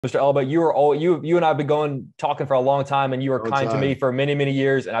Mr. Elba, you and I have been talking for a long time, and you were All kind to me time. for many, many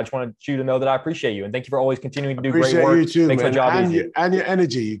years. And I just wanted you to know that I appreciate you and thank you for always continuing to do great Appreciate work. you too, Makes my man, job and easy. your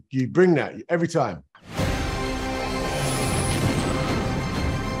energy. You bring that every time.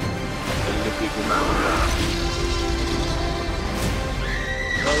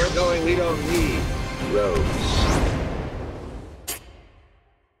 Where we're going, we don't need roads.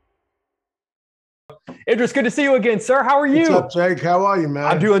 Idris, good to see you again, sir. How are What's you? up, Jake? How are you, I'm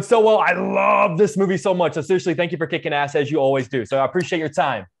man? doing so well. I love this movie so much. So seriously, thank you for kicking ass as you always do. So I appreciate your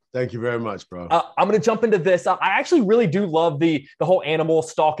time. Thank you very much, bro. I'm going to jump into this. I actually really do love the whole animal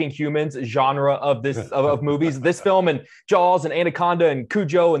stalking humans genre of of movies. This film and Jaws and Anaconda and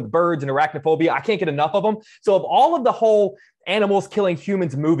Cujo and birds and arachnophobia. I can't get enough of them. So of all of the whole animals killing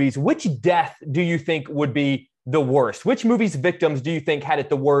humans movies, which death do you think would be the worst? Which movie's victims do you think had it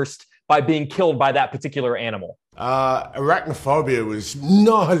the worst by being killed by that particular animal? Arachnophobia was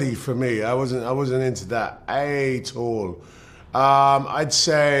gnarly for me. I wasn't into that at all. I'd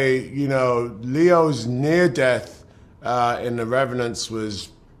say, Leo's near death in The Revenants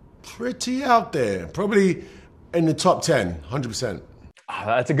was pretty out there. Probably in the top 10, 100%.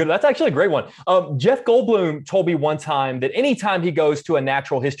 That's actually a great one. Jeff Goldblum told me one time that anytime he goes to a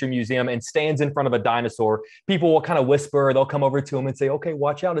natural history museum and stands in front of a dinosaur, people will kind of whisper, they'll come over to him and say, okay,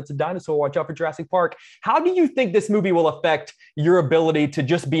 watch out, it's a dinosaur, watch out for Jurassic Park. How do you think this movie will affect your ability to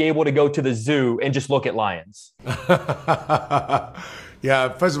just be able to go to the zoo and just look at lions? Yeah,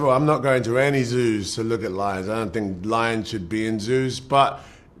 first of all, I'm not going to any zoos to look at lions. I don't think lions should be in zoos, but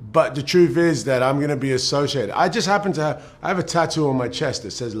the truth is that I'm going to be associated. I just happen to I have a tattoo on my chest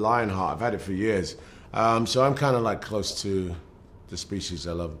that says Lionheart. I've had it for years. So I'm kind of like close to the species.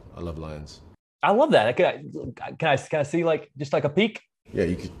 I love lions. I love that. Can I see like just like a peek?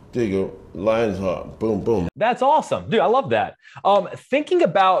 Yeah, there you go. Lion's heart. Boom, boom. That's awesome. Dude, I love that. Thinking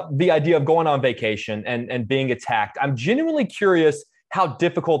about the idea of going on vacation and being attacked, I'm genuinely curious how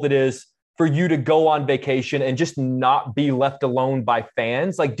difficult it is for you to go on vacation and just not be left alone by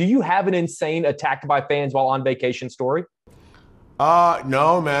fans. Like, do you have an insane attacked by fans while on vacation story?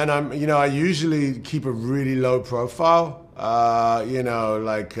 No, man. I usually keep a really low profile.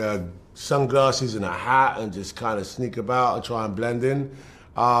 Sunglasses and a hat and just kind of sneak about and try and blend in.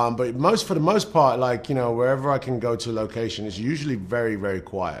 But for the most part, wherever I can go to a location, it's usually very, very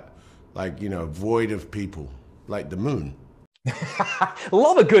quiet. Void of people, like the moon.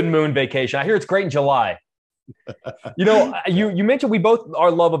 Love a good moon vacation. I hear it's great in July. You mentioned we both our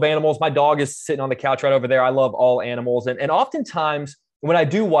love of animals. My dog is sitting on the couch right over there. I love all animals. And oftentimes when I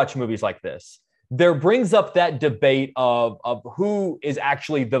do watch movies like this, there brings up that debate of who is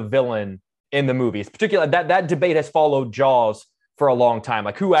actually the villain in the movies. Particularly that debate has followed Jaws for a long time.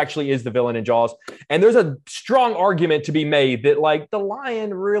 Like, who actually is the villain in Jaws? And there's a strong argument to be made that like the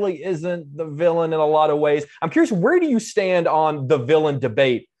lion really isn't the villain in a lot of ways. I'm curious, where do you stand on the villain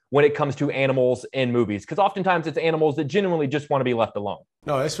debate when it comes to animals in movies? Because oftentimes it's animals that genuinely just want to be left alone.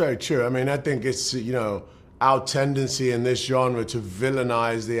 No, that's very true. I mean, I think it's, our tendency in this genre to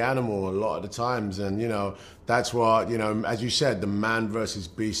villainize the animal a lot of the times. And, that's what, as you said, the man versus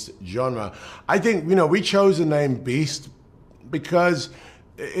beast genre. I think, we chose the name Beast because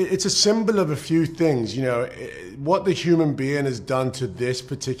it's a symbol of a few things. What the human being has done to this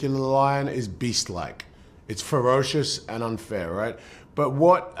particular lion is beast-like. It's ferocious and unfair, right? But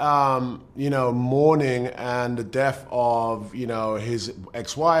what, mourning and the death of, his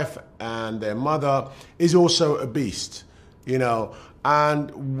ex-wife and their mother is also a beast,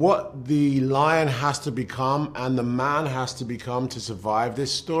 and what the lion has to become and the man has to become to survive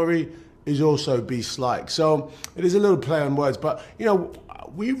this story is also beast-like. So it is a little play on words, but,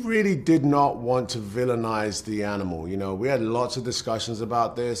 we really did not want to villainize the animal. We had lots of discussions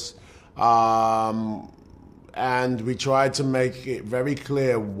about this. And we tried to make it very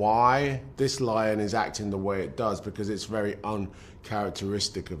clear why this lion is acting the way it does, because it's very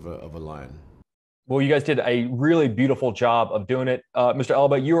uncharacteristic of a lion. Well, you guys did a really beautiful job of doing it, Mr.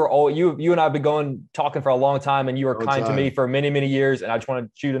 Elba. You and I have been talking for a long time, and you were kind to me for many, many years. And I just wanted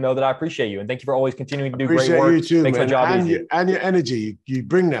you to know that I appreciate you and thank you for always continuing to do great work. You too, Makes man. my job and easy. And your energy, you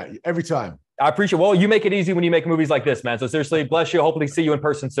bring that every time. I appreciate. Well, you make it easy when you make movies like this, man. So seriously, bless you. Hopefully, see you in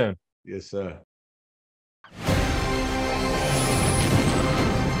person soon. Yes, sir.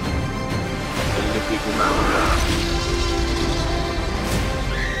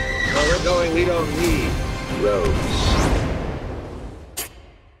 Where we're going, we don't need roads.